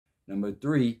Number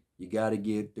three, you got to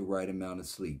get the right amount of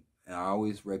sleep. And I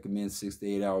always recommend 6 to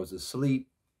 8 hours of sleep.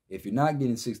 If you're not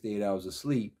getting 6 to 8 hours of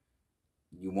sleep,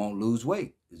 you won't lose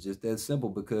weight. It's just that simple,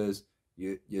 because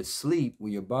your sleep,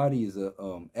 when your body is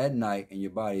at night and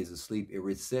your body is asleep, it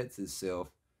resets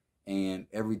itself and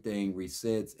everything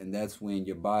resets, and that's when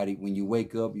your body, when you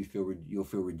wake up, you'll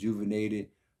feel rejuvenated.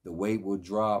 The weight will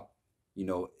drop.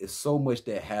 It's so much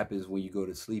that happens when you go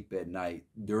to sleep at night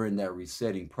during that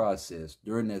resetting process,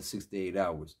 during that 6 to 8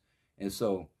 hours. And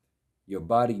so your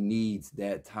body needs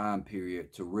that time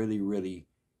period to really, really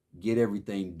get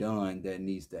everything done that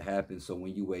needs to happen. So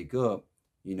when you wake up,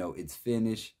 it's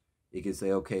finished. It can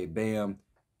say, okay, bam,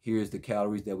 here's the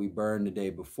calories that we burned the day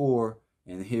before,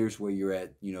 and here's where you're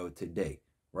at, today,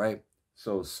 right?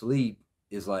 So sleep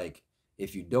is like,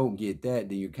 if you don't get that,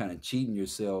 then you're kind of cheating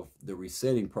yourself the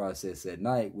resetting process at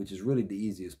night, which is really the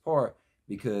easiest part,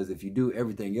 because if you do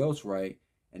everything else right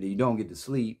and then you don't get to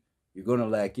sleep, you're going to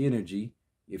lack energy.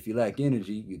 If you lack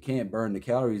energy, you can't burn the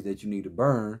calories that you need to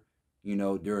burn,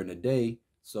 during the day.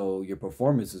 So your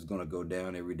performance is going to go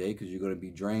down every day because you're going to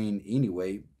be drained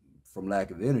anyway from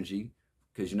lack of energy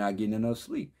because you're not getting enough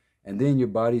sleep. And then you're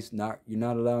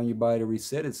not allowing your body to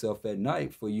reset itself at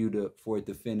night for it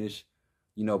to finish,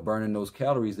 burning those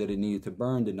calories that it needed to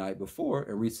burn the night before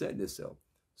and reset itself.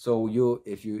 So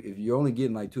if you're only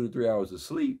getting like 2 to 3 hours of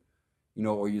sleep,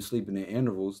 or you're sleeping in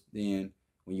intervals, then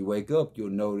when you wake up, you'll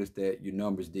notice that your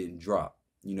numbers didn't drop,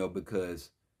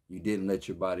 because you didn't let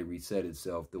your body reset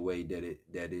itself the way that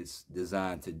it's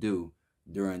designed to do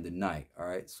during the night. All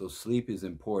right. So sleep is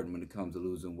important when it comes to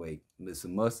losing weight. It's a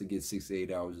must to get 6 to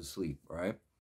 8 hours of sleep. All right.